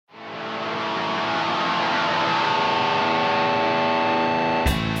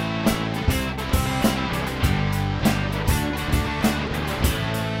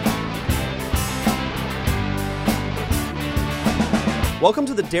Welcome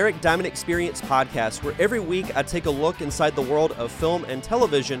to the Derek Diamond Experience podcast, where every week I take a look inside the world of film and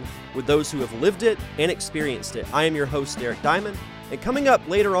television with those who have lived it and experienced it. I am your host, Derek Diamond, and coming up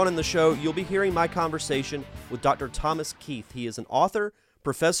later on in the show, you'll be hearing my conversation with Dr. Thomas Keith. He is an author,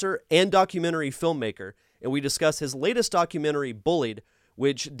 professor, and documentary filmmaker, and we discuss his latest documentary, Bullied,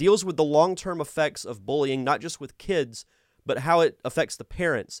 which deals with the long-term effects of bullying, not just with kids, but how it affects the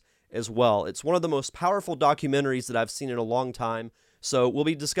parents as well. It's one of the most powerful documentaries that I've seen in a long time. So we'll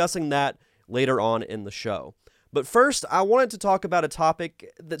be discussing that later on in the show. But first, I wanted to talk about a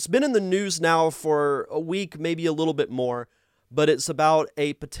topic that's been in the news now for a week, maybe a little bit more, but it's about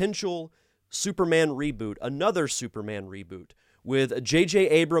a potential Superman reboot, another Superman reboot, with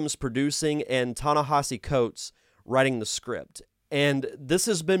JJ Abrams producing and Ta-Nehisi Coates writing the script. And this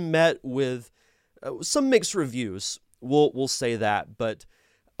has been met with some mixed reviews, we'll say that, but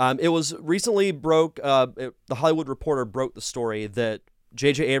it was recently the Hollywood Reporter broke the story that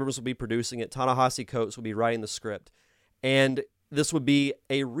JJ Abrams will be producing it, Ta-Nehisi Coates will be writing the script, and this would be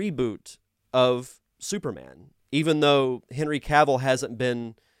a reboot of Superman. Even though Henry Cavill hasn't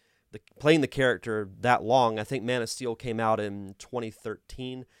been playing the character that long, I think Man of Steel came out in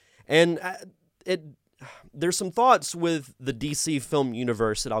 2013, and there's some thoughts with the DC film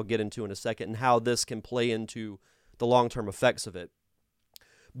universe that I'll get into in a second, and how this can play into the long-term effects of it.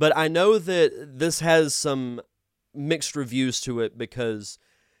 But I know that this has some mixed reviews to it because,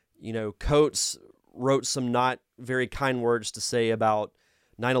 Coates wrote some not very kind words to say about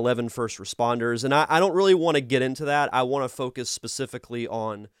 9/11 first responders. And I don't really want to get into that. I want to focus specifically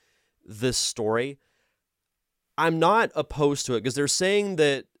on this story. I'm not opposed to it because they're saying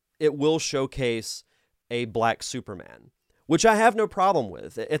that it will showcase a black Superman, which I have no problem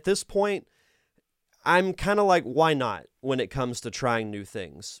with. At this point, I'm kind of like, why not when it comes to trying new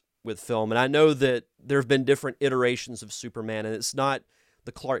things with film? And I know that there have been different iterations of Superman, and it's not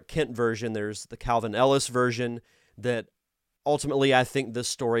the Clark Kent version. There's the Calvin Ellis version that ultimately I think this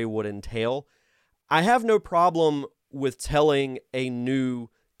story would entail. I have no problem with telling a new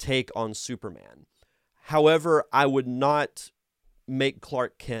take on Superman. However, I would not make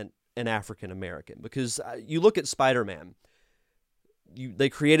Clark Kent an African American, because you look at Spider-Man. They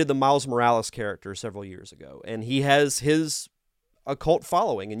created the Miles Morales character several years ago, and he has his occult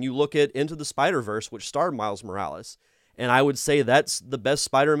following. And you look at Into the Spider-Verse, which starred Miles Morales, and I would say that's the best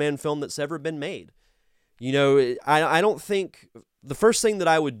Spider-Man film that's ever been made. I don't think the first thing that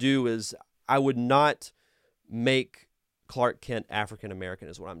I would do is I would not make Clark Kent African American,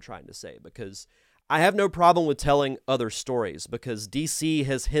 is what I'm trying to say, because I have no problem with telling other stories, because DC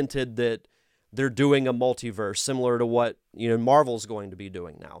has hinted that they're doing a multiverse similar to what Marvel's going to be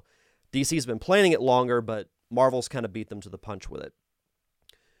doing now. DC's been planning it longer, but Marvel's kind of beat them to the punch with it.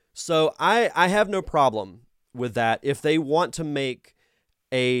 So I have no problem with that. If they want to make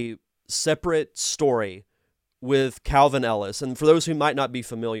a separate story with Calvin Ellis, and for those who might not be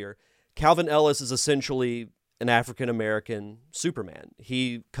familiar, Calvin Ellis is essentially an African-American Superman.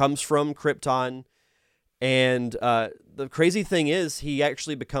 He comes from Krypton, and the crazy thing is he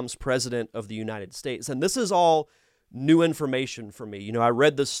actually becomes president of the United States. And this is all new information for me. I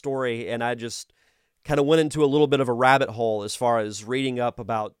read this story and I just kind of went into a little bit of a rabbit hole as far as reading up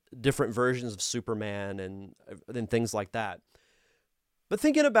about different versions of Superman and things like that. But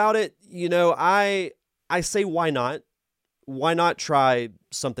thinking about it, I say, why not? Why not try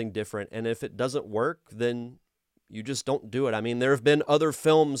something different? And if it doesn't work, then you just don't do it. I mean, there have been other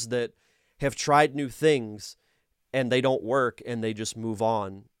films that have tried new things and they don't work and they just move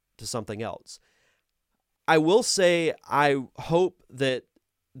on to something else. I will say I hope that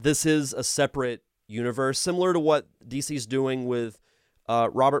this is a separate universe, similar to what DC's doing with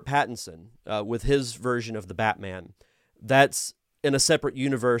Robert Pattinson, with his version of the Batman. That's in a separate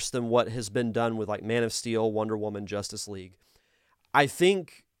universe than what has been done with like Man of Steel, Wonder Woman, Justice League. I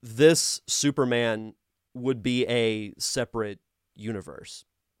think this Superman would be a separate universe,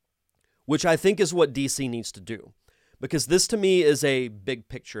 which I think is what DC needs to do. Because this to me is a big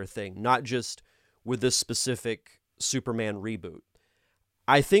picture thing, not just with this specific Superman reboot.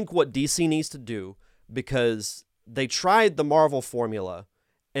 I think what DC needs to do, because they tried the Marvel formula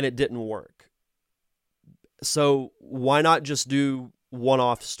and it didn't work. So why not just do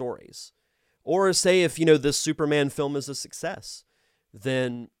one-off stories? Or say if, this Superman film is a success,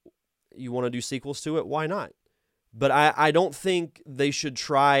 then you want to do sequels to it, why not? But I don't think they should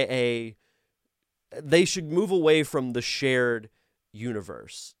they should move away from the shared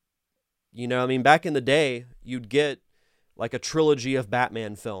universe. Back in the day, you'd get like a trilogy of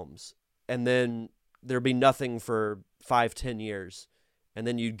Batman films, and then there'd be nothing for 5-10 years, and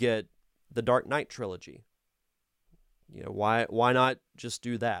then you'd get the Dark Knight trilogy. Why not just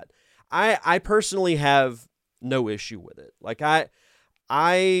do that? I personally have no issue with it. Like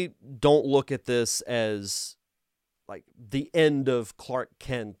I don't look at this as like the end of Clark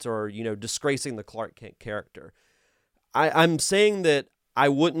Kent or, disgracing the Clark Kent character. I'm saying that I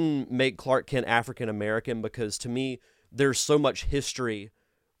wouldn't make Clark Kent African American because to me, there's so much history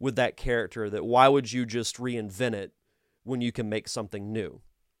with that character that why would you just reinvent it when you can make something new?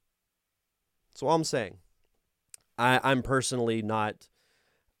 That's all I'm saying. I'm personally not,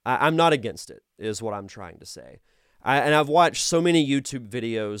 I'm not against it, is what I'm trying to say. And I've watched so many YouTube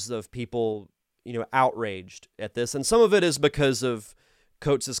videos of people, outraged at this. And some of it is because of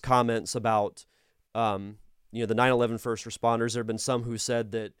Coates' comments about, the 9/11 first responders. There have been some who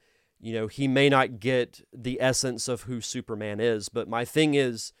said that, he may not get the essence of who Superman is. But my thing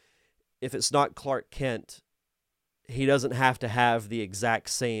is, if it's not Clark Kent, he doesn't have to have the exact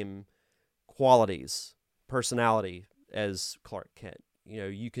same qualities, personality as Clark Kent.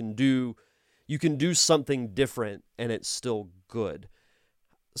 You can do something different and it's still good.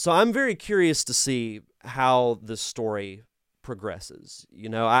 So I'm very curious to see how this story progresses.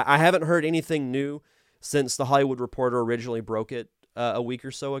 I haven't heard anything new since The Hollywood Reporter originally broke it a week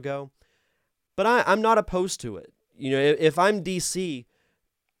or so ago. But I'm not opposed to it. If I'm DC,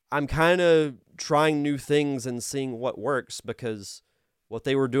 I'm kind of trying new things and seeing what works because what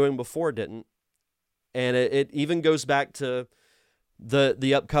they were doing before didn't. And it even goes back to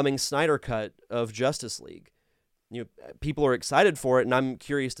the upcoming Snyder Cut of Justice League. People are excited for it, and I'm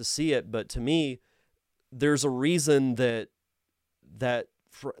curious to see it. But to me, there's a reason that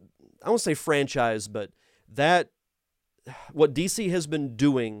I won't say franchise, but that what DC has been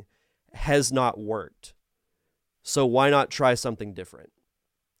doing has not worked. So why not try something different?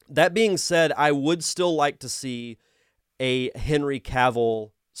 That being said, I would still like to see a Henry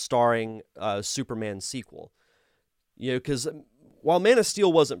Cavill starring Superman sequel. Because while Man of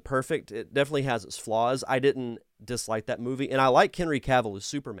Steel wasn't perfect, it definitely has its flaws. I didn't dislike that movie, and I like Henry Cavill as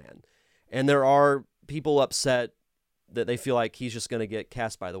Superman. And there are people upset that they feel like he's just going to get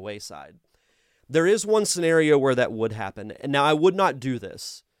cast by the wayside. There is one scenario where that would happen, and now I would not do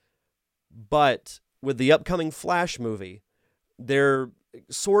this, but with the upcoming Flash movie, they're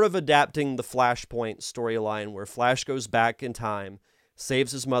sort of adapting the Flashpoint storyline where Flash goes back in time,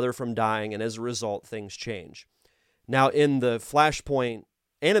 saves his mother from dying, and as a result, things change. Now, in the Flashpoint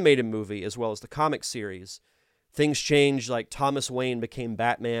animated movie, as well as the comic series, things changed, like Thomas Wayne became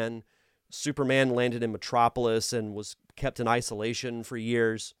Batman, Superman landed in Metropolis and was kept in isolation for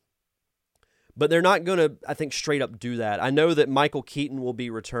years. But they're not going to, I think, straight up do that. I know that Michael Keaton will be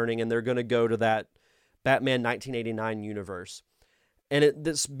returning, and they're going to go to that Batman 1989 universe. And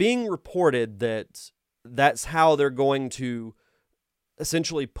it's being reported that that's how they're going to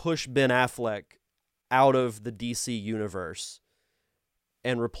essentially push Ben Affleck out of the DC universe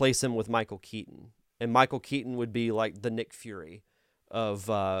and replace him with Michael Keaton. And Michael Keaton would be like the Nick Fury of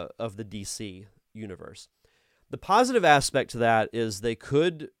the DC universe. The positive aspect to that is they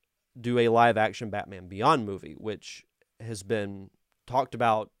could do a live-action Batman Beyond movie, which has been talked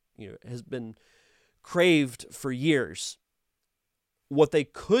about, has been craved for years. What they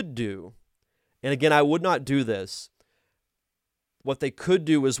could do, and again, I would not do this, what they could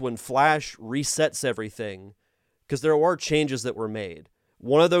do is when Flash resets everything, because there are changes that were made.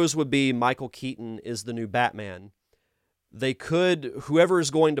 One of those would be Michael Keaton is the new Batman. They could, whoever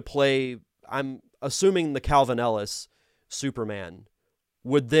is going to play, I'm assuming the Calvin Ellis Superman,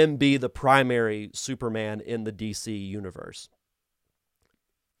 would then be the primary Superman in the DC universe.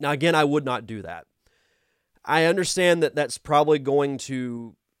 Now, again, I would not do that. I understand that that's probably going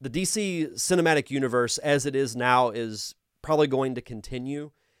to, the DC cinematic universe as it is now is probably going to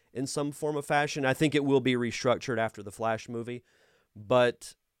continue in some form of fashion. I think it will be restructured after the Flash movie.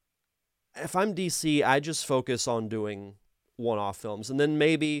 But if I'm DC, I just focus on doing one-off films. And then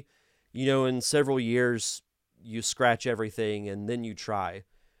maybe, in several years, you scratch everything and then you try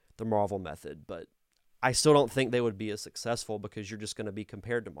the Marvel method. But I still don't think they would be as successful because you're just going to be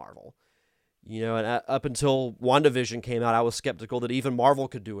compared to Marvel. And up until WandaVision came out, I was skeptical that even Marvel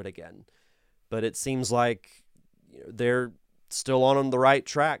could do it again. But it seems like they're still on the right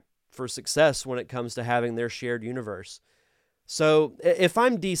track for success when it comes to having their shared universe. So if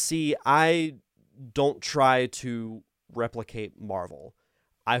I'm DC, I don't try to replicate Marvel.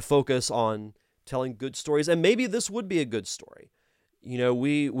 I focus on telling good stories, and maybe this would be a good story.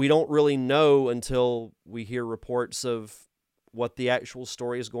 We don't really know until we hear reports of what the actual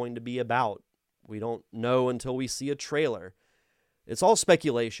story is going to be about. We don't know until we see a trailer. It's all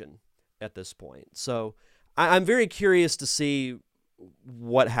speculation at this point. So I'm very curious to see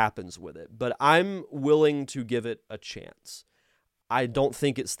what happens with it, but I'm willing to give it a chance. I don't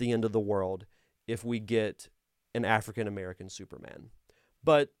think it's the end of the world if we get an African-American Superman.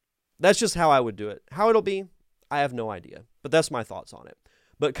 But that's just how I would do it. How it'll be, I have no idea. But that's my thoughts on it.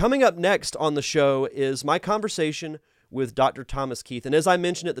 But coming up next on the show is my conversation with Dr. Ta-Nehisi Coates. And as I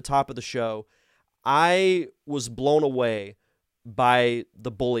mentioned at the top of the show, I was blown away by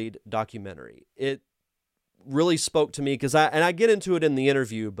the Bullied documentary. It really spoke to me because I get into it in the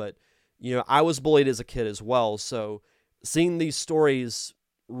interview, but I was bullied as a kid as well. So seeing these stories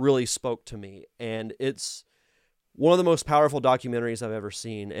really spoke to me, and it's one of the most powerful documentaries I've ever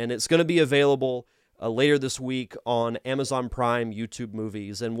seen. And it's going to be available later this week on Amazon Prime, YouTube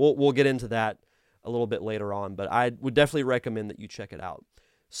Movies, and we'll get into that a little bit later on, but I would definitely recommend that you check it out.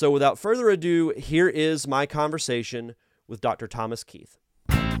 So without further ado, here is my conversation with Dr. Ta-Nehisi Coates.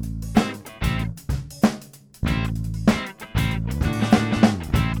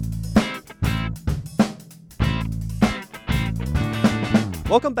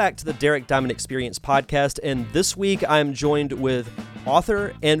 Welcome back to the Derek Diamond Experience podcast, and this week I'm joined with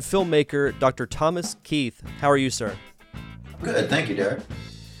author and filmmaker Dr. Ta-Nehisi Coates. How are you, sir? Good, thank you, Derek.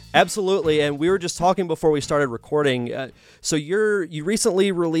 Absolutely, and we were just talking before we started recording. So you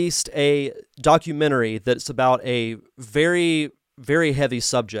recently released a documentary that's about a very, very heavy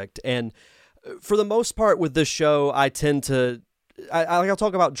subject, and for the most part with this show, I'll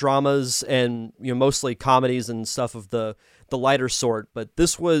talk about dramas and mostly comedies and stuff of the lighter sort, but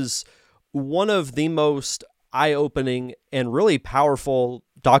this was one of the most eye-opening and really powerful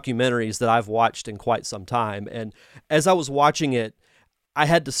documentaries that I've watched in quite some time. And as I was watching it, I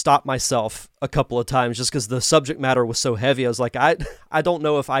had to stop myself a couple of times just because the subject matter was so heavy. I was like, I don't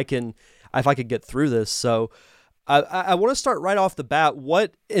know if I could get through this. So I want to start right off the bat.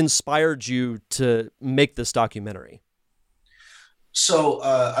 What inspired you to make this documentary? So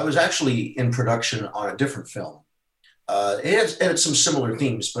I was actually in production on a different film. It had some similar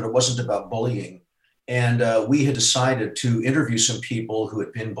themes, but it wasn't about bullying. And we had decided to interview some people who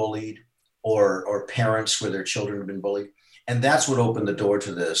had been bullied or parents where their children had been bullied. And that's what opened the door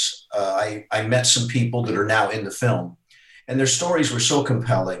to this. I met some people that are now in the film, and their stories were so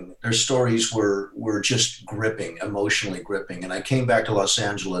compelling. Their stories were just gripping, emotionally gripping. And I came back to Los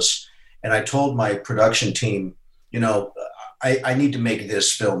Angeles and I told my production team, I need to make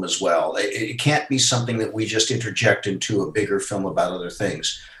this film as well. It can't be something that we just interject into a bigger film about other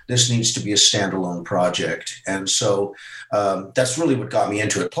things. This needs to be a standalone project. And so that's really what got me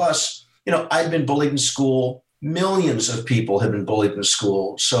into it. Plus, I'd been bullied in school. Millions of people have been bullied in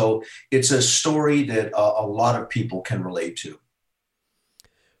school. So it's a story that a lot of people can relate to.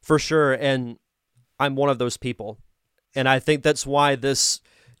 For sure. And I'm one of those people. And I think that's why this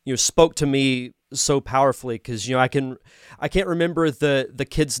spoke to me so powerfully, because I can't remember the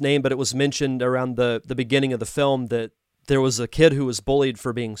kid's name, but it was mentioned around the beginning of the film that there was a kid who was bullied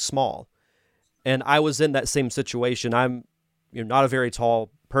for being small, and I was in that same situation. I'm not a very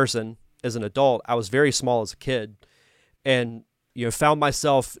tall person as an adult. I was very small as a kid, and found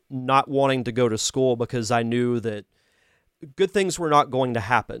myself not wanting to go to school because I knew that good things were not going to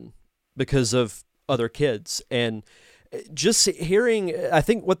happen because of other kids. And just hearing, I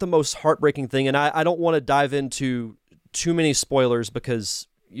think what the most heartbreaking thing, and I don't want to dive into too many spoilers because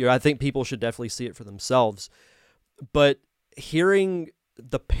I think people should definitely see it for themselves, but hearing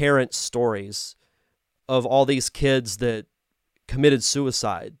the parents' stories of all these kids that committed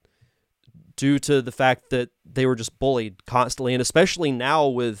suicide due to the fact that they were just bullied constantly, and especially now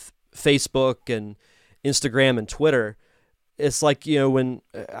with Facebook and Instagram and Twitter, it's like, when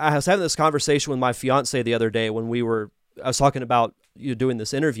I was having this conversation with my fiance the other day when I was talking about doing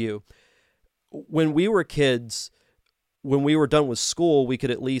this interview. When we were kids, when we were done with school, we could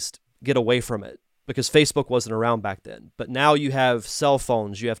at least get away from it because Facebook wasn't around back then. But now you have cell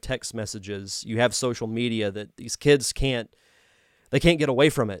phones, you have text messages, you have social media that these kids can't get away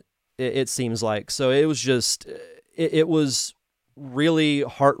from it. It seems like. So it was just, it was really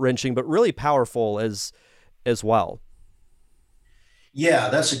heart-wrenching, but really powerful as well. Yeah,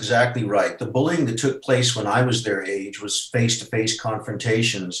 that's exactly right. The bullying that took place when I was their age was face-to-face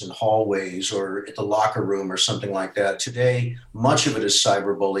confrontations in hallways or at the locker room or something like that. Today, much of it is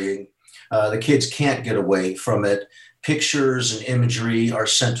cyberbullying. The kids can't get away from it. Pictures and imagery are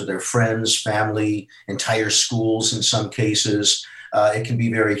sent to their friends, family, entire schools in some cases. It can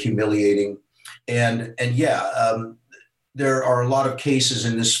be very humiliating. And there are a lot of cases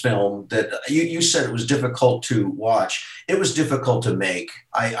in this film that you said it was difficult to watch. It was difficult to make.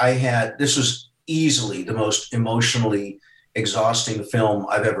 This was easily the most emotionally exhausting film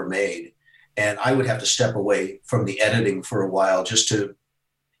I've ever made. and I would have to step away from the editing for a while just to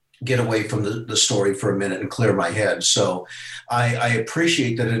get away from the story for a minute and clear my head. So I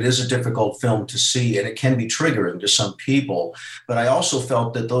appreciate that it is a difficult film to see, and it can be triggering to some people. But I also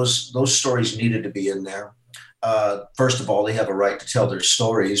felt that those stories needed to be in there. First of all, they have a right to tell their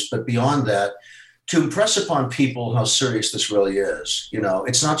stories, but beyond that, to impress upon people how serious this really is. You know,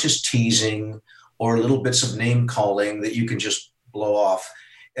 it's not just teasing or little bits of name calling that you can just blow off.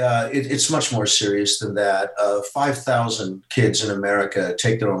 It's much more serious than that. 5,000 kids in America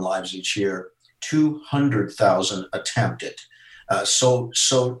take their own lives each year. 200,000 attempt it. So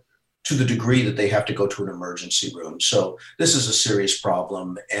to the degree that they have to go to an emergency room. So this is a serious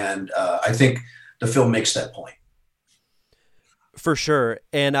problem, and I think the film makes that point. For sure.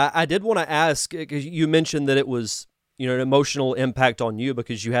 And I did want to ask, because you mentioned that it was, an emotional impact on you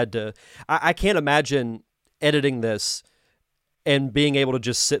because you had to, I can't imagine editing this and being able to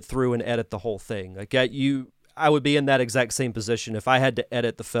just sit through and edit the whole thing. Like I would be in that exact same position if I had to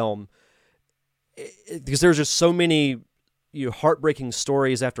edit the film, because there's just so many heartbreaking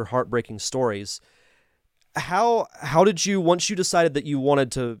stories after heartbreaking stories. How did you, once you decided that you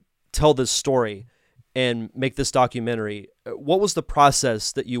wanted to tell this story and make this documentary, what was the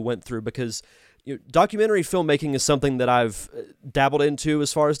process that you went through? Because documentary filmmaking is something that I've dabbled into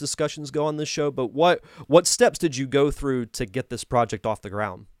as far as discussions go on this show, but what steps did you go through to get this project off the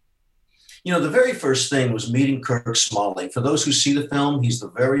ground? The very first thing was meeting Kirk Smalley. For those who see the film, he's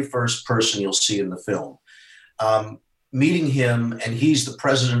the very first person you'll see in the film. Meeting him, and he's the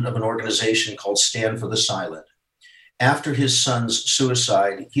president of an organization called Stand for the Silent. After his son's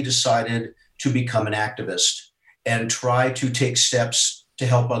suicide, he decided to become an activist and try to take steps to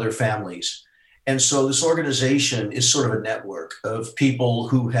help other families. And so this organization is sort of a network of people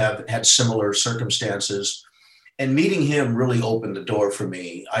who have had similar circumstances. And meeting him really opened the door for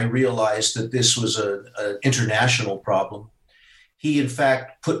me. I realized that this was an international problem. He, in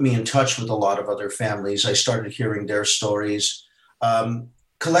fact, put me in touch with a lot of other families. I started hearing their stories,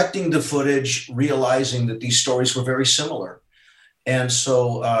 collecting the footage, realizing that these stories were very similar. And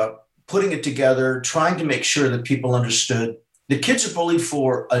so putting it together, trying to make sure that people understood that kids are bullied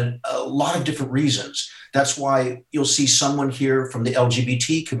for a lot of different reasons. That's why you'll see someone here from the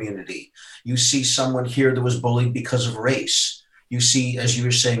LGBT community. You see someone here that was bullied because of race. You see, as you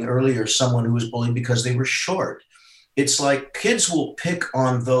were saying earlier, someone who was bullied because they were short. It's like kids will pick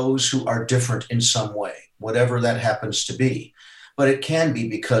on those who are different in some way, whatever that happens to be. But it can be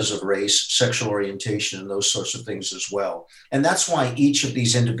because of race, sexual orientation, and those sorts of things as well. And that's why each of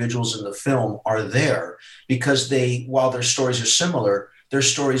these individuals in the film are there, because while their stories are similar, their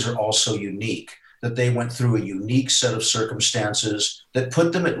stories are also unique, that they went through a unique set of circumstances that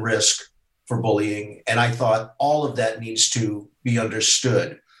put them at risk for bullying. And I thought all of that needs to be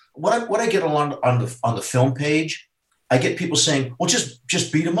understood. What I get along on the film page, I get people saying, well,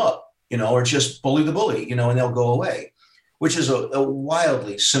 just beat them up, or just bully the bully, and they'll go away, which is a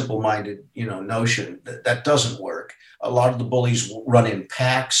wildly simple-minded, notion that doesn't work. A lot of the bullies run in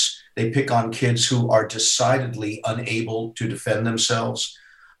packs. They pick on kids who are decidedly unable to defend themselves.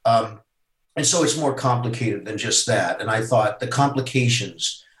 And so it's more complicated than just that. And I thought the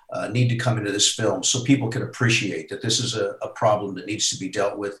complications need to come into this film so people can appreciate that this is a problem that needs to be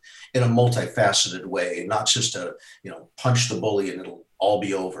dealt with in a multifaceted way, not just punch the bully and it'll all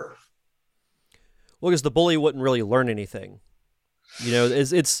be over. Well, because the bully wouldn't really learn anything.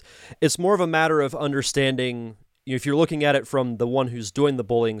 It's more of a matter of understanding. If you're looking at it from the one who's doing the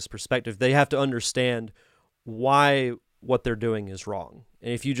bullying's perspective, they have to understand why what they're doing is wrong.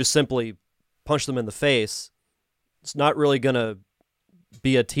 And if you just simply punch them in the face, it's not really going to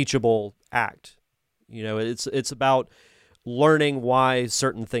be a teachable act. It's about learning why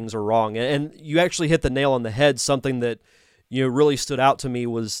certain things are wrong. And you actually hit the nail on the head. Something that really stood out to me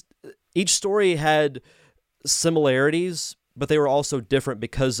was each story had similarities, but they were also different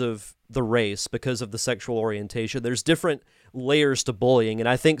because of the race, because of the sexual orientation. There's different layers to bullying, and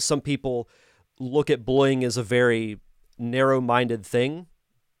I think some people look at bullying as a very narrow-minded thing,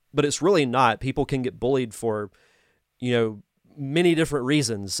 but it's really not. People can get bullied for, many different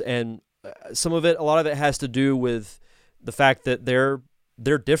reasons, and a lot of it has to do with the fact that they're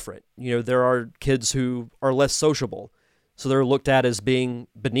different. There are kids who are less sociable, so they're looked at as being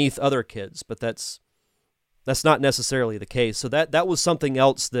beneath other kids, but that's not necessarily the case. So that was something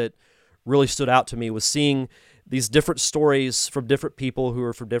else that really stood out to me, was seeing these different stories from different people who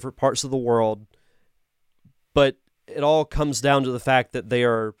are from different parts of the world, but it all comes down to the fact that they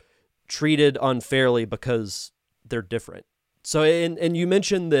are treated unfairly because they're different. So, and you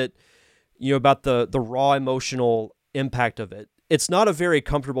mentioned that, about the raw emotional impact of it. it's not a very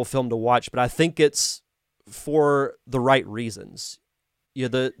comfortable film to watch, but I think it's for the right reasons.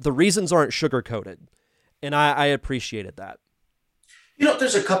 The reasons aren't sugar-coated, and I appreciated that.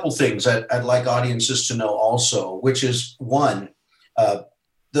 There's a couple things I'd like audiences to know also, which is one,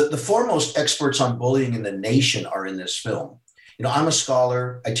 the foremost experts on bullying in the nation are in this film. I'm a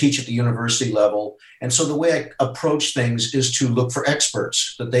scholar, I teach at the university level. And so the way I approach things is to look for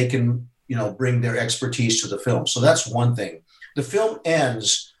experts that they can, bring their expertise to the film. So that's one thing. The film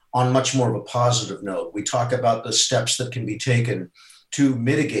ends on much more of a positive note. We talk about the steps that can be taken to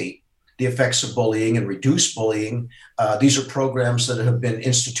mitigate the effects of bullying and reduce bullying. These are programs that have been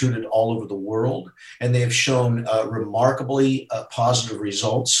instituted all over the world, and they have shown remarkably positive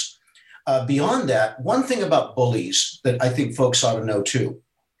results. Beyond that, one thing about bullies that I think folks ought to know too,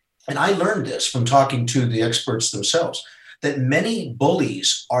 and I learned this from talking to the experts themselves, that many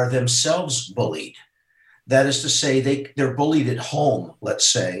bullies are themselves bullied. That is to say, they're bullied at home, let's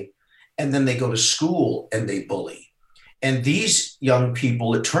say, and then they go to school and they bully. And these young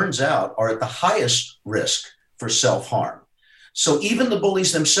people, it turns out, are at the highest risk for self-harm. So even the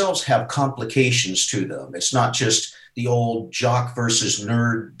bullies themselves have complications to them. It's not just the old jock versus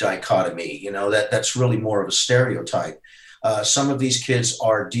nerd dichotomy, that's really more of a stereotype. Some of these kids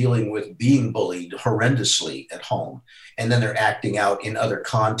are dealing with being bullied horrendously at home, and then they're acting out in other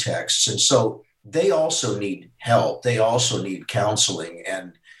contexts. And so they also need help. They also need counseling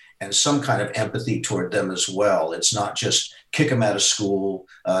and some kind of empathy toward them as well. It's not just kick them out of school.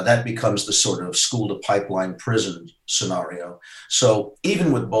 That becomes the sort of school to pipeline prison scenario. So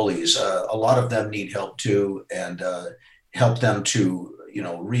even with bullies, a lot of them need help too, and help them to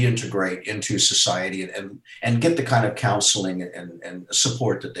reintegrate into society and get the kind of counseling and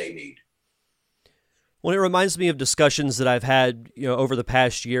support that they need. Well, it reminds me of discussions that I've had, over the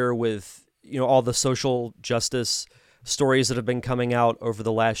past year with, all the social justice stories that have been coming out over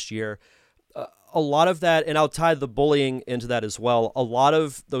the last year. A lot of that, and I'll tie the bullying into that as well, a lot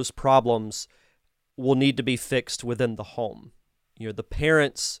of those problems will need to be fixed within the home. The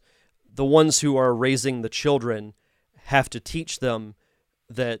parents, the ones who are raising the children, have to teach them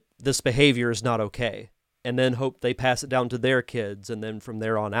that this behavior is not okay, and then hope they pass it down to their kids, and then from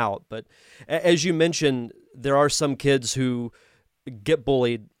there on out. But as you mentioned, there are some kids who get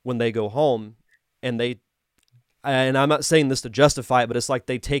bullied when they go home, and I'm not saying this to justify it, but it's like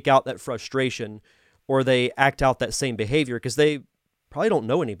they take out that frustration or they act out that same behavior because they probably don't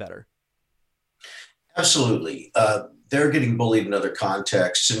know any better. Absolutely. They're getting bullied in other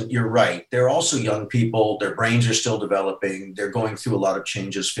contexts. And you're right. They're also young people. Their brains are still developing. They're going through a lot of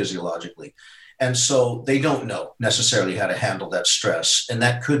changes physiologically. And so they don't know necessarily how to handle that stress. And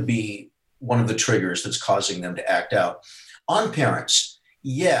that could be one of the triggers that's causing them to act out. On parents,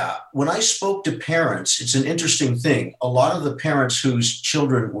 yeah, when I spoke to parents, it's an interesting thing. A lot of the parents whose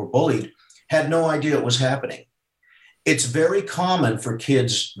children were bullied had no idea it was happening. It's very common for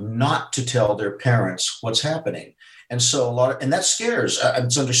kids not to tell their parents what's happening. And so and that scares,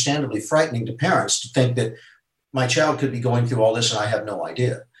 it's understandably frightening to parents to think that my child could be going through all this and I have no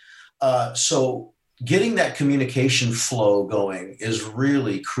idea. So getting that communication flow going is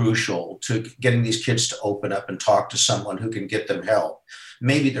really crucial to getting these kids to open up and talk to someone who can get them help.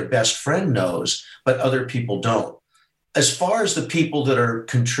 Maybe their best friend knows, but other people don't. As far as the people that are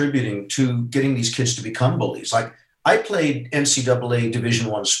contributing to getting these kids to become bullies, like I played NCAA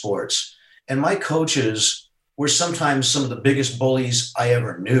Division I sports, and my coaches were sometimes some of the biggest bullies I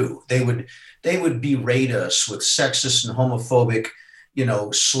ever knew. They would berate us with sexist and homophobic,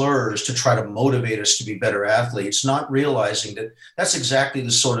 slurs to try to motivate us to be better athletes, not realizing that that's exactly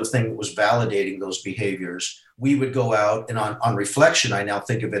the sort of thing that was validating those behaviors. We would go out and on reflection, I now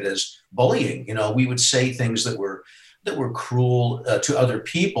think of it as bullying. We would say things that were cruel to other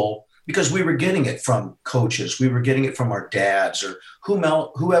people because we were getting it from coaches. We were getting it from our dads or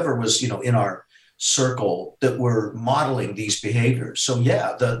whoever was, in our circle that were modeling these behaviors. So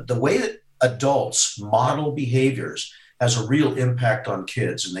yeah, the way that adults model behaviors has a real impact on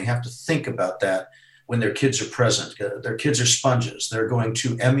kids, and they have to think about that when their kids are present. Their kids are sponges. They're going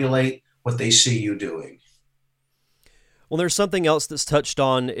to emulate what they see you doing. Well, there's something else that's touched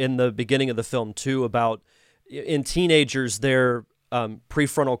on in the beginning of the film too about in teenagers, their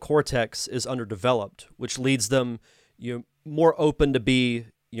prefrontal cortex is underdeveloped, which leads them more open to be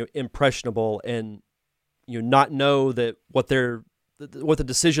impressionable and not know that what the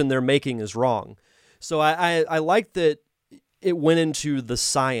decision they're making is wrong. So I like that it went into the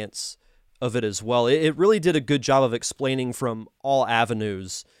science of it as well. It really did a good job of explaining from all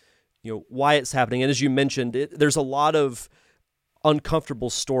avenues, why it's happening. And as you mentioned, there's a lot of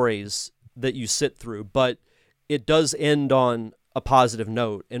uncomfortable stories that you sit through, but it does end on a positive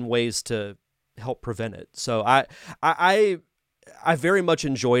note and ways to help prevent it. So I very much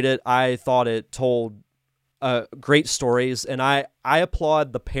enjoyed it. I thought it told great stories, and I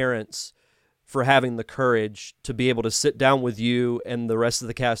applaud the parents for having the courage to be able to sit down with you and the rest of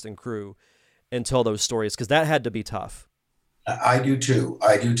the cast and crew and tell those stories, because that had to be tough. I do too.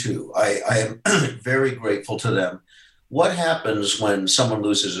 I do too. I am very grateful to them. What happens when someone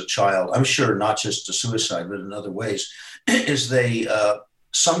loses a child? I'm sure not just to suicide, but in other ways, is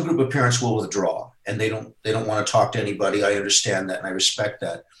some group of parents will withdraw and they don't want to talk to anybody. I understand that and I respect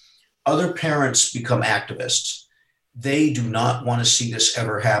that. Other parents become activists. They do not want to see this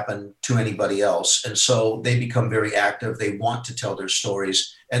ever happen to anybody else. And so they become very active. They want to tell their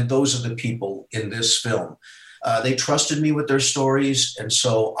stories. And those are the people in this film. They trusted me with their stories. And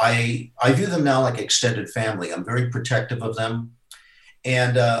so I view them now like extended family. I'm very protective of them.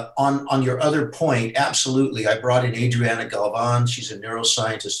 And on your other point, absolutely. I brought in Adriana Galvan. She's a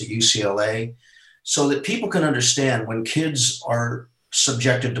neuroscientist at UCLA, so that people can understand when kids are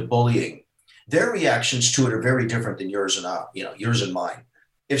subjected to bullying, their reactions to it are very different than yours and mine.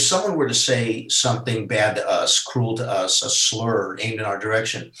 If someone were to say something bad to us, cruel to us, a slur aimed in our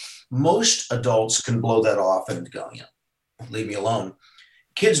direction, most adults can blow that off and go, leave me alone.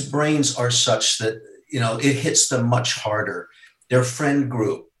 Kids' brains are such that, it hits them much harder. Their friend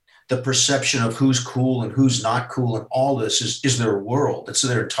group, the perception of who's cool and who's not cool, and all this is their world. It's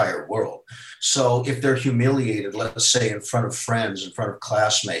their entire world. So if they're humiliated, let's say in front of friends, in front of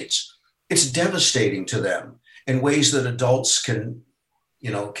classmates, it's devastating to them in ways that adults can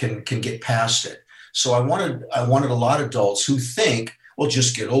get past it. So I wanted a lot of adults who think, well,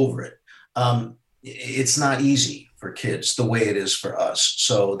 just get over it. It's not easy for kids the way it is for us.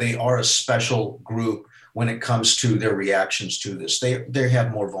 So they are a special group when it comes to their reactions to this. They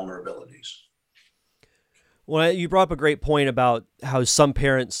have more vulnerabilities. Well, you brought up a great point about how some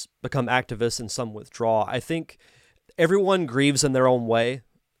parents become activists and some withdraw. I think everyone grieves in their own way.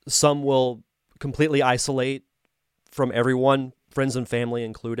 Some will completely isolate from everyone, friends and family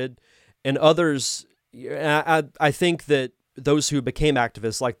included, and others, I think that those who became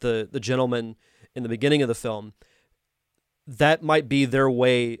activists, like the gentleman in the beginning of the film, that might be their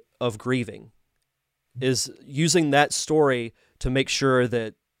way of grieving, is using that story to make sure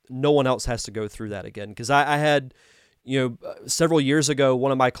that no one else has to go through that again. Because I had, several years ago,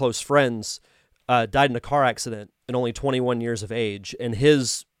 one of my close friends died in a car accident at only 21 years of age, and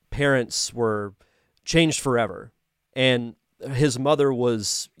his parents were changed forever, and his mother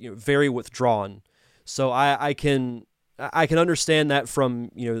was very withdrawn. So I can understand that from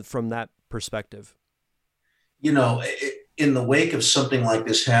that perspective. In the wake of something like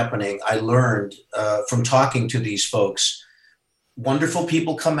this happening, I learned from talking to these folks, wonderful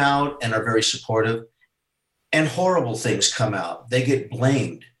people come out and are very supportive, and horrible things come out. They get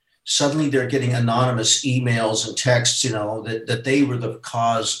blamed. Suddenly they're getting anonymous emails and texts, that they were the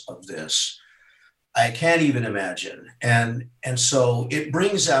cause of this. I can't even imagine. And so it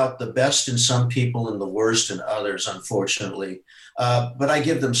brings out the best in some people and the worst in others, unfortunately. But I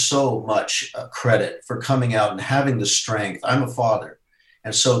give them so much credit for coming out and having the strength. I'm a father.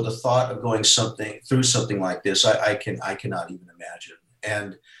 And so the thought of going through something like this, I cannot even imagine.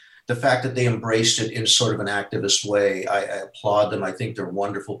 And the fact that they embraced it in sort of an activist way, I applaud them. I think they're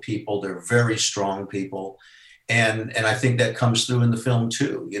wonderful people. They're very strong people. And I think that comes through in the film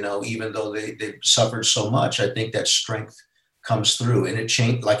too. Even though they suffered so much, I think that strength comes through. And it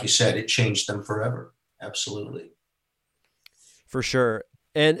changed, like you said, it changed them forever. Absolutely. For sure.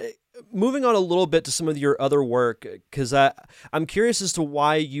 And moving on a little bit to some of your other work, because I'm curious as to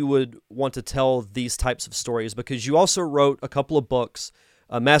why you would want to tell these types of stories, because you also wrote a couple of books,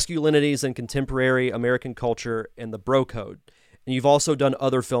 Masculinities in Contemporary American Culture and The Bro Code. And you've also done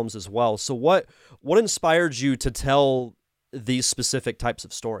other films as well. So what inspired you to tell these specific types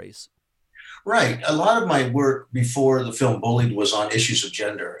of stories? Right. A lot of my work before the film Bullied was on issues of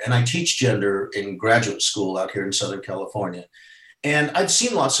gender. And I teach gender in graduate school out here in Southern California. And I'd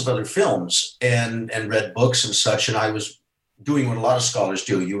seen lots of other films and read books and such. And I was doing what a lot of scholars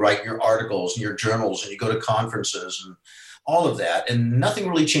do. You write your articles and your journals and you go to conferences and all of that, and nothing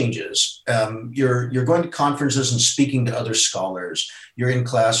really changes. You're going to conferences and speaking to other scholars. You're in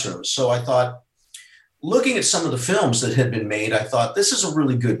classrooms. So I thought, looking at some of the films that had been made, I thought this is a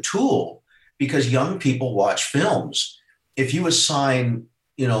really good tool because young people watch films. If you assign,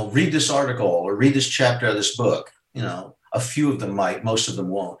 read this article or read this chapter of this book, a few of them might, most of them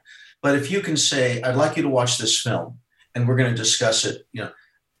won't. But if you can say, I'd like you to watch this film and we're going to discuss it,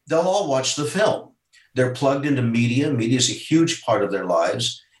 they'll all watch the film. They're plugged into media. Media is a huge part of their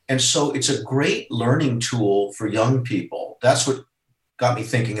lives. And so it's a great learning tool for young people. That's what got me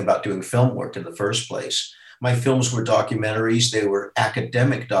thinking about doing film work in the first place. My films were documentaries. They were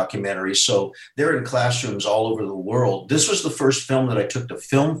academic documentaries. So they're in classrooms all over the world. This was the first film that I took to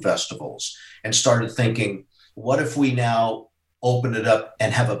film festivals and started thinking, what if we now open it up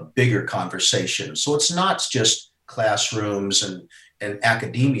and have a bigger conversation? So it's not just classrooms and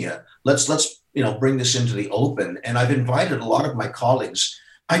academia. Let's bring this into the open. And I've invited a lot of my colleagues.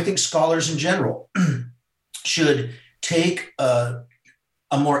 I think scholars in general should take a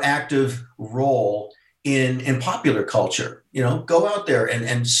more active role in popular culture. Go out there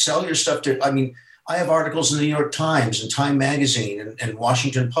and sell your stuff to, I have articles in the New York Times and Time Magazine and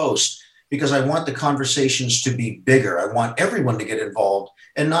Washington Post, because I want the conversations to be bigger. I want everyone to get involved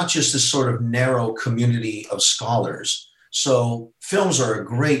and not just this sort of narrow community of scholars. So films are a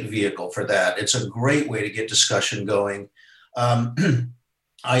great vehicle for that. It's a great way to get discussion going.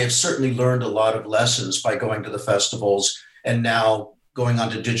 I have certainly learned a lot of lessons by going to the festivals and now going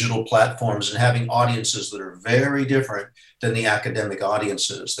onto digital platforms and having audiences that are very different than the academic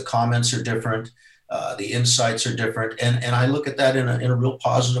audiences. The comments are different. The insights are different. And I look at that in a real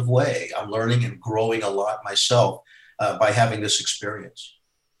positive way. I'm learning and growing a lot myself by having this experience.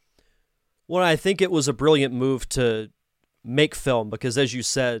 Well, I think it was a brilliant move to make film because, as you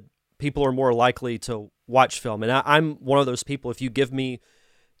said, people are more likely to watch film. And I'm one of those people. If you give me,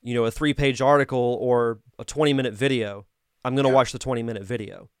 a 3-page article or a 20-minute video, I'm going to watch the 20-minute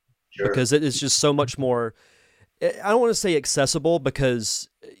video. Sure. Because it is just so much more, I don't want to say accessible, because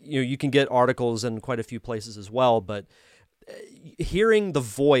you can get articles in quite a few places as well, but hearing the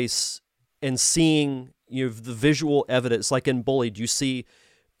voice and seeing the visual evidence, like in Bullied, you see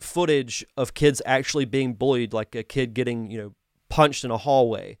footage of kids actually being bullied, like a kid getting punched in a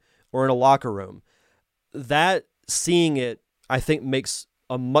hallway or in a locker room. That, seeing it, I think, makes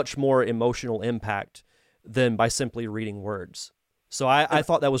a much more emotional impact than by simply reading words. So I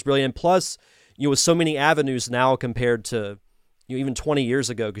thought that was brilliant. Plus, with so many avenues now compared to even 20 years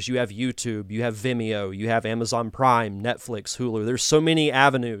ago, because you have YouTube, you have Vimeo, you have Amazon Prime, Netflix, Hulu. There's so many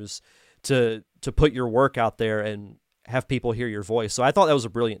avenues to put your work out there and have people hear your voice. So I thought that was a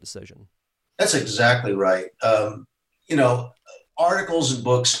brilliant decision. That's exactly right. Articles and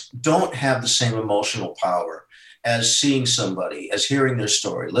books don't have the same emotional power as seeing somebody, as hearing their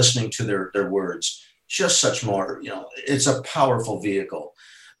story, listening to their words. Just such more, it's a powerful vehicle.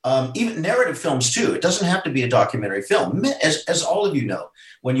 Even narrative films too. It doesn't have to be a documentary film. As all of you know,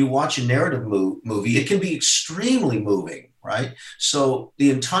 when you watch a narrative movie, it can be extremely moving, right? So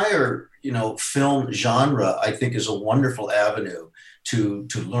the entire, film genre, I think, is a wonderful avenue to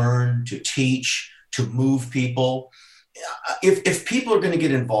learn, to teach, to move people. If people are going to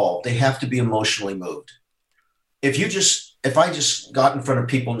get involved, they have to be emotionally moved. If I just got in front of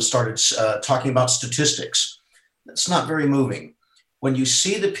people and started talking about statistics, that's not very moving. When you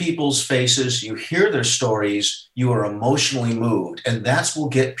see the people's faces, you hear their stories, you are emotionally moved, and that's what will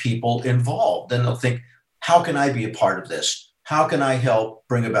get people involved. Then they'll think, how can I be a part of this? How can I help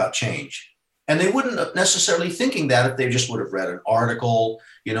bring about change? And they wouldn't necessarily thinking that if they just would have read an article,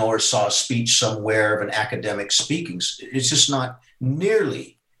 or saw a speech somewhere of an academic speaking. It's just not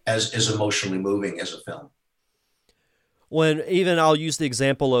nearly as emotionally moving as a film. When even I'll use the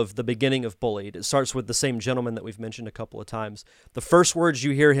example of the beginning of Bullied. It starts with the same gentleman that we've mentioned a couple of times. The first words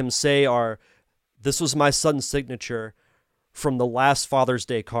you hear him say are, "This was my son's signature from the last Father's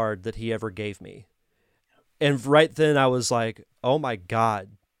Day card that he ever gave me." And right then I was like, oh my God.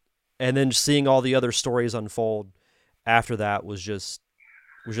 And then seeing all the other stories unfold after that was just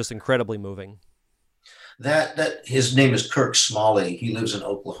incredibly moving. That his name is Kirk Smalley. He lives in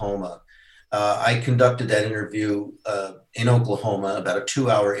Oklahoma. I conducted that interview in Oklahoma, about a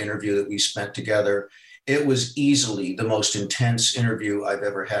 2-hour interview that we spent together. It was easily the most intense interview I've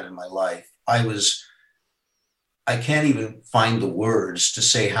ever had in my life. I can't even find the words to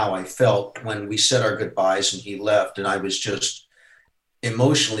say how I felt when we said our goodbyes and he left. And I was just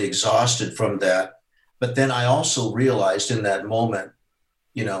emotionally exhausted from that. But then I also realized in that moment,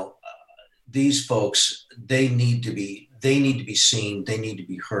 these folks, they need to be seen. They need to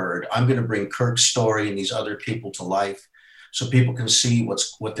be heard. I'm going to bring Kirk's story and these other people to life so people can see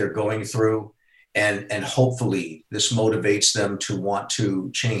what they're going through. And hopefully this motivates them to want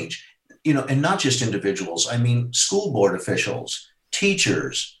to change, and not just individuals. I mean, school board officials,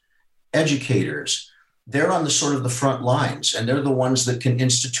 teachers, educators, they're on the sort of the front lines, and they're the ones that can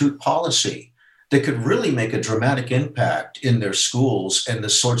institute policy that could really make a dramatic impact in their schools and the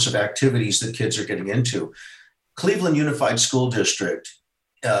sorts of activities that kids are getting into. Cleveland Unified School District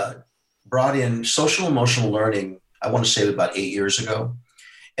brought in social emotional learning, I want to say about 8 years ago.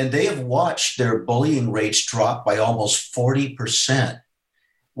 and they have watched their bullying rates drop by almost 40%.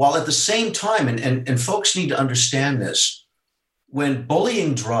 While at the same time, and folks need to understand this, when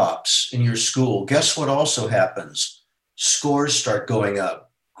bullying drops in your school, guess what also happens? Scores start going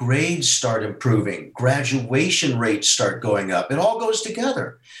up, grades start improving, graduation rates start going up. It all goes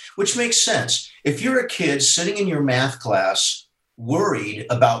together, which makes sense. If you're a kid sitting in your math class, worried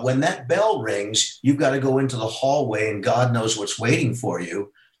about when that bell rings, you've got to go into the hallway and God knows what's waiting for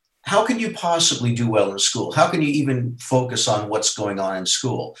you. How can you possibly do well in school? How can you even focus on what's going on in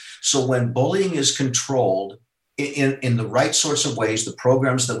school? So when bullying is controlled in the right sorts of ways, the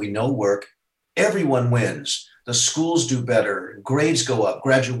programs that we know work, everyone wins. The schools do better, grades go up,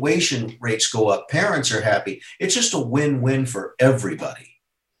 graduation rates go up, parents are happy. It's just a win-win for everybody.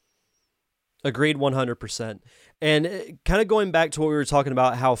 Agreed 100%. And kind of going back to what we were talking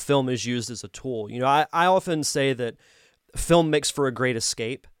about, how film is used as a tool. I often say that film makes for a great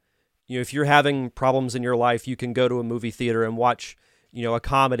escape. If you're having problems in your life, you can go to a movie theater and watch, a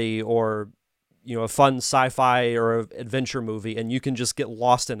comedy or, a fun sci-fi or adventure movie, and you can just get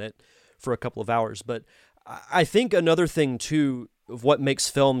lost in it for a couple of hours. But I think another thing, too, of what makes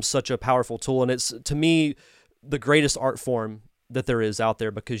film such a powerful tool, and it's, to me, the greatest art form that there is out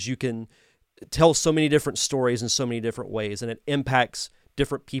there, because you can tell so many different stories in so many different ways, and it impacts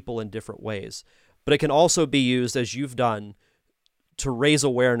different people in different ways. But it can also be used, as you've done, to raise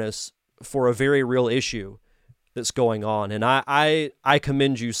awareness for a very real issue that's going on. And I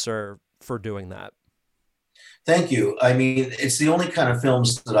commend you, sir, for doing that. Thank you. I mean, it's the only kind of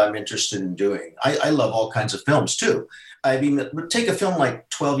films that I'm interested in doing. I love all kinds of films too. I mean, take a film like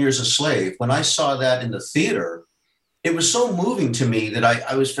 12 Years a Slave. When I saw that in the theater, it was so moving to me that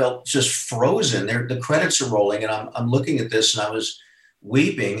I was felt just frozen. The credits are rolling, and I'm looking at this, and I was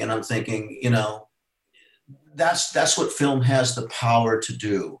weeping, and I'm thinking, that's what film has the power to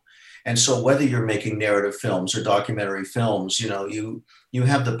do. And so whether you're making narrative films or documentary films, you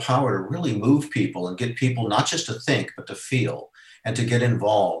have the power to really move people and get people not just to think, but to feel and to get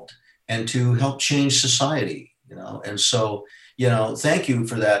involved and to help change society, And so, thank you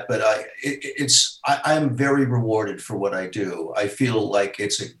for that. But I'm very rewarded for what I do. I feel like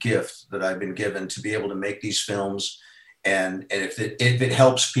it's a gift that I've been given to be able to make these films. And if it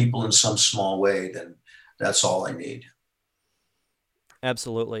helps people in some small way, then that's all I need.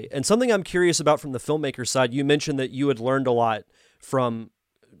 Absolutely. And something I'm curious about from the filmmaker side, you mentioned that you had learned a lot from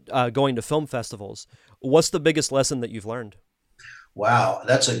going to film festivals. What's the biggest lesson that you've learned? Wow,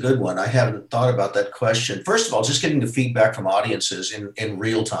 that's a good one. I haven't thought about that question. First of all, just getting the feedback from audiences in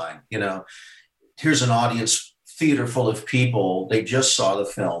real time. Here's an audience, theater full of people. They just saw the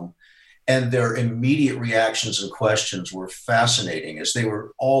film, and their immediate reactions and questions were fascinating, as they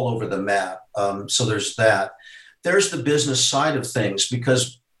were all over the map. So there's that. There's the business side of things,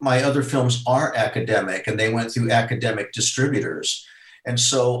 because my other films are academic and they went through academic distributors. And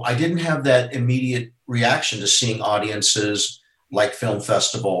so I didn't have that immediate reaction to seeing audiences like film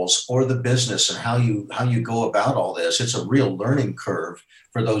festivals or the business and how you go about all this. It's a real learning curve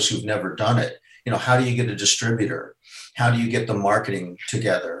for those who've never done it. How do you get a distributor? How do you get the marketing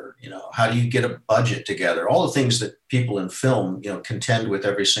together? How do you get a budget together? All the things that people in film, contend with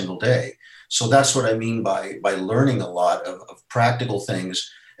every single day. So that's what I mean by learning a lot of practical things,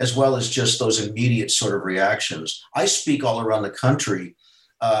 as well as just those immediate sort of reactions. I speak all around the country,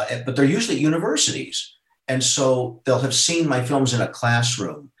 but they're usually at universities. And so they'll have seen my films in a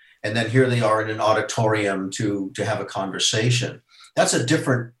classroom, and then here they are in an auditorium to have a conversation. That's a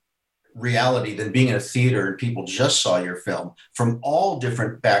different reality than being in a theater and people just saw your film from all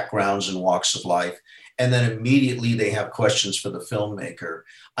different backgrounds and walks of life. And then immediately they have questions for the filmmaker.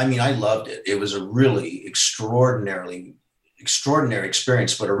 I mean, I loved it. It was a really extraordinary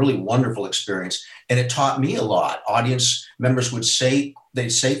experience, but a really wonderful experience. And it taught me a lot. Audience members they'd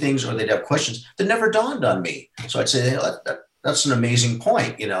say things, or they'd have questions that never dawned on me. So I'd say, that's an amazing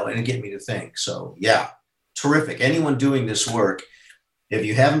point, and it get me to think. So yeah, terrific. Anyone doing this work, if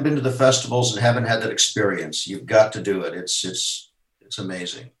you haven't been to the festivals and haven't had that experience, you've got to do it. It's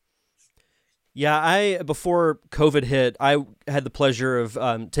amazing. Yeah, before COVID hit, I had the pleasure of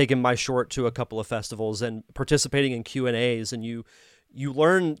taking my short to a couple of festivals and participating in Q&As, and you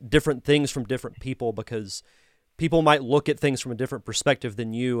learn different things from different people, because people might look at things from a different perspective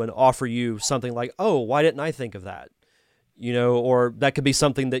than you and offer you something like, oh, why didn't I think of that? Or that could be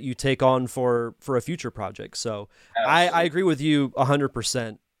something that you take on for a future project. So I agree with you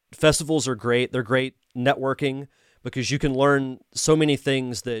 100%. Festivals are great. They're great networking, because you can learn so many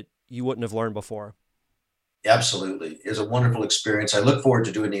things that you wouldn't have learned before. Absolutely. It's a wonderful experience. I look forward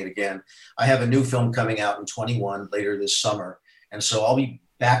to doing it again. I have a new film coming out in 21 later this summer. And so I'll be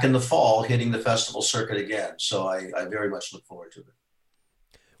back in the fall, hitting the festival circuit again. So I very much look forward to it.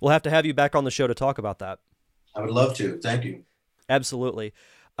 We'll have to have you back on the show to talk about that. I would love to. Thank you. Absolutely.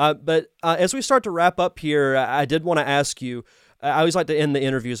 But as we start to wrap up here, I did want to ask you, I always like to end the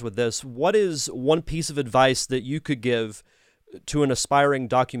interviews with this. What is one piece of advice that you could give to an aspiring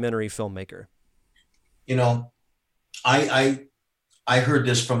documentary filmmaker? You know, I heard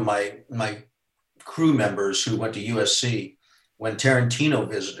this from my crew members who went to USC when Tarantino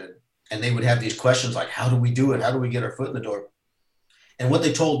visited, and they would have these questions like, how do we do it? How do we get our foot in the door? And what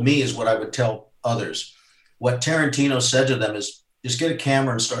they told me is what I would tell others. What Tarantino said to them is, just get a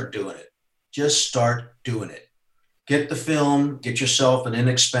camera and start doing it. Just start doing it. Get the film, get yourself an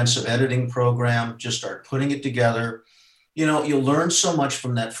inexpensive editing program, just start putting it together. You know, you'll learn so much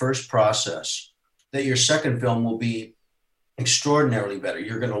from that first process that your second film will be extraordinarily better.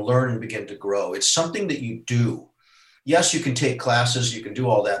 You're going to learn and begin to grow. It's something that you do. Yes, you can take classes, you can do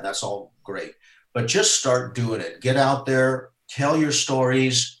all that, and that's all great. But just start doing it. Get out there, tell your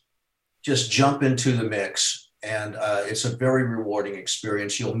stories, just jump into the mix. And it's a very rewarding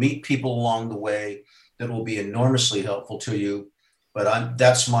experience. You'll meet people along the way that will be enormously helpful to you. But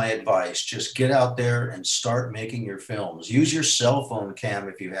that's my advice. Just get out there and start making your films. Use your cell phone cam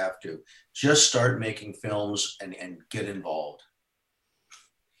if you have to. Just start making films and get involved.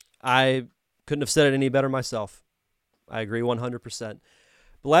 I couldn't have said it any better myself. I agree 100%.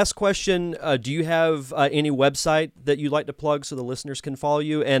 The last question, do you have any website that you'd like to plug so the listeners can follow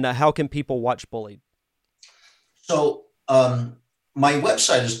you? And how can people watch Bullied? So my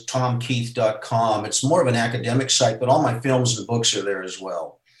website is tomkeith.com. It's more of an academic site, but all my films and books are there as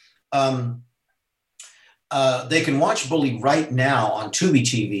well. They can watch Bullied right now on Tubi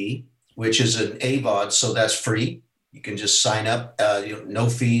TV, which is an AVOD, so that's free. You can just sign up, no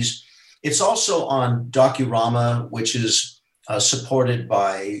fees. It's also on Docurama, which is supported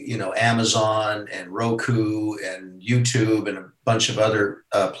by Amazon and Roku and YouTube and a bunch of other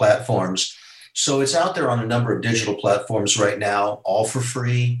platforms. So it's out there on a number of digital platforms right now, all for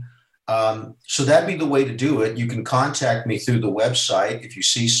free. So that'd be the way to do it. You can contact me through the website. If you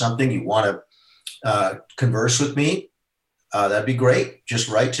see something you want to converse with me, that'd be great. Just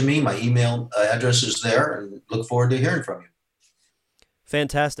write to me. My email address is there, and look forward to hearing from you.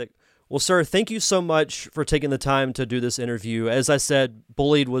 Fantastic. Well, sir, thank you so much for taking the time to do this interview. As I said,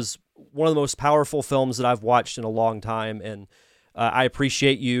 Bullied was one of the most powerful films that I've watched in a long time, and I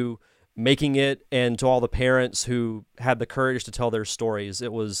appreciate you making it, and to all the parents who had the courage to tell their stories.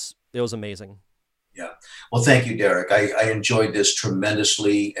 It was amazing. Yeah. Well, thank you, Derek. I enjoyed this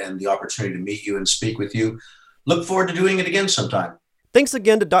tremendously, and the opportunity to meet you and speak with you. Look forward to doing it again sometime. Thanks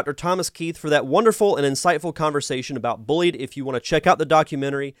again to Dr. Thomas Keith for that wonderful and insightful conversation about Bullied. If you want to check out the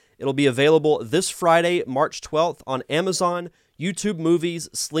documentary, it'll be available this Friday, March 12th on Amazon, YouTube Movies,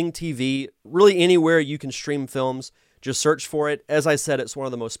 Sling TV, really anywhere you can stream films. Just search for it. As I said, it's one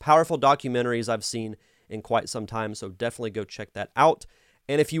of the most powerful documentaries I've seen in quite some time, so definitely go check that out.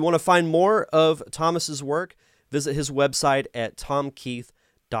 And if you want to find more of Thomas's work, visit his website at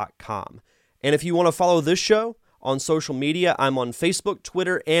tomkeith.com. And if you want to follow this show on social media, I'm on Facebook,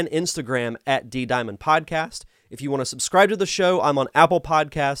 Twitter, and Instagram at DDiamondPodcast. If you want to subscribe to the show, I'm on Apple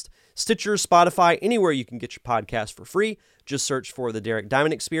Podcast, Stitcher, Spotify, anywhere you can get your podcast for free. Just search for The Derek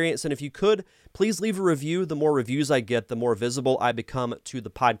Diamond Experience. And if you could, please leave a review. The more reviews I get, the more visible I become to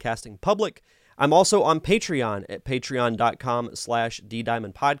the podcasting public. I'm also on Patreon at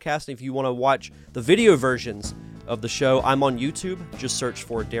patreon.com/DDiamondPodcast. If you want to watch the video versions of the show, I'm on YouTube. Just search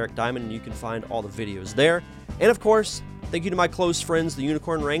for Derek Diamond and you can find all the videos there. And of course, thank you to my close friends, the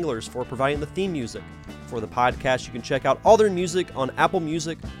Unicorn Wranglers, for providing the theme music for the podcast. You can check out all their music on Apple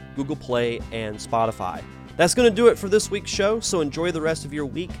Music, Google Play, and Spotify. That's going to do it for this week's show, so enjoy the rest of your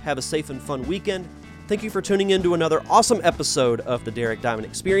week. Have a safe and fun weekend. Thank you for tuning in to another awesome episode of the Derek Diamond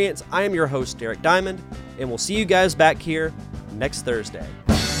Experience. I am your host, Derek Diamond, and we'll see you guys back here next Thursday.